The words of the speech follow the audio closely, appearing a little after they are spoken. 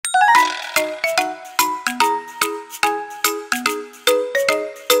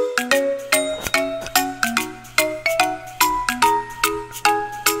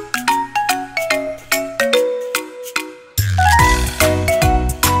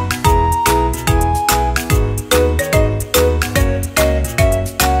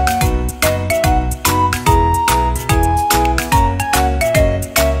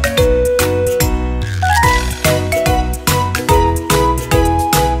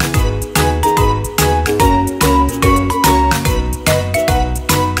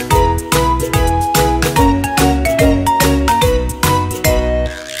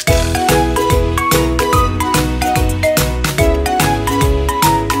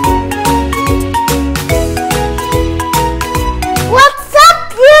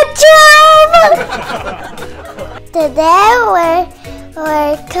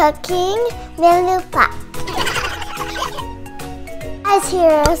cooking Nilupak. Guys,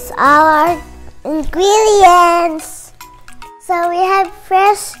 here's all our ingredients. So we have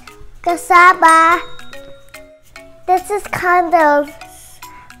fresh cassava. This is condensed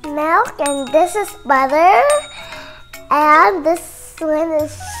milk, and this is butter, and this one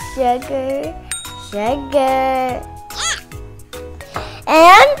is sugar,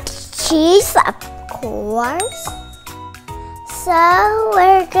 and cheese, of course. So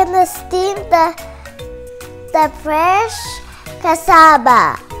we're gonna steam the fresh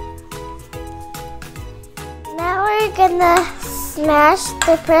cassava. Now we're gonna smash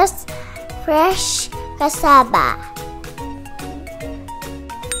the fresh cassava.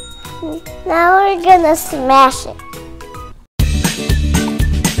 Now we're gonna smash it.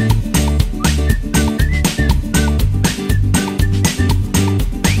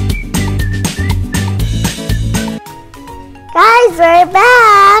 Guys, we're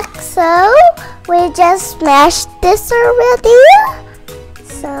back. So we just smashed this already.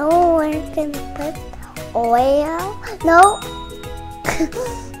 So we're gonna put oil. No.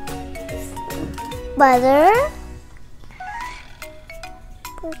 Butter.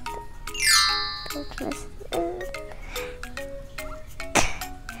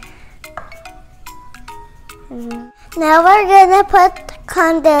 Now we're gonna put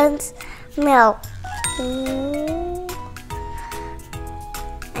condensed milk.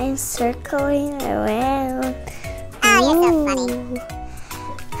 I'm circling around. Oh, you're so funny.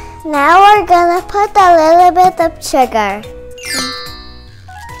 Now we're gonna put a little bit of sugar.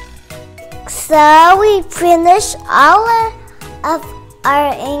 So we finish all of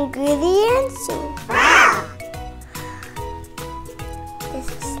our ingredients. Wow! This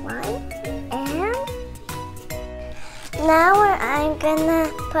is slime, and now I'm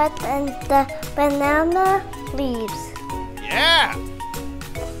gonna put in the banana leaves. Yeah!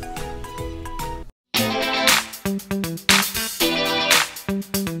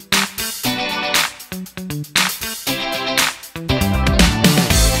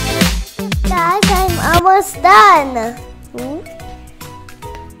 Guys, I'm almost done.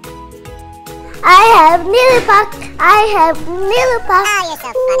 I have Nilupak. Oh, you're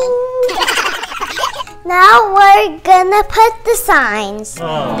so funny. Now we're gonna put the signs.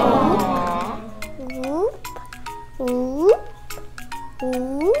 Whoop, whoop,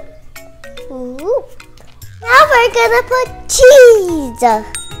 whoop, whoop. Now we're gonna put cheese. Yeah!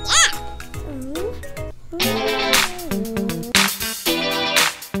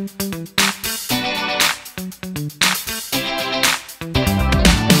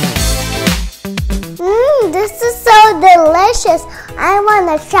 This is so delicious. I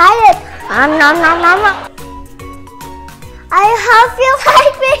wanna try it. Nom, nom, nom, nom. I hope you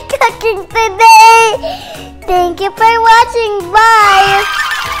like me cooking today. Thank you for watching. Bye.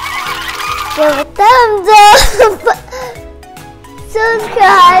 Give a thumbs up.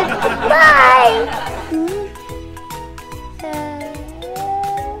 Subscribe. Bye.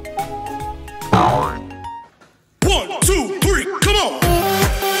 One, two, three, come on!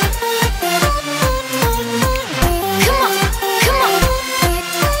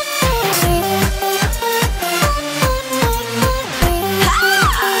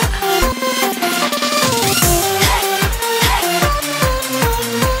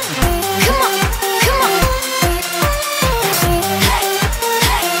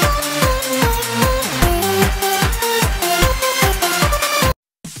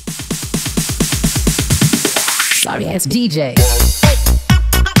 Sorry ass DJ.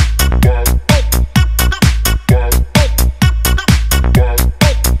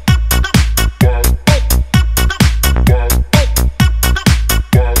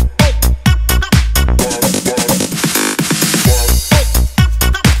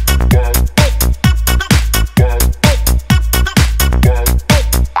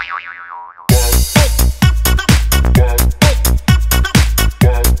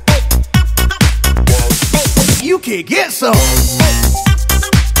 You can get some!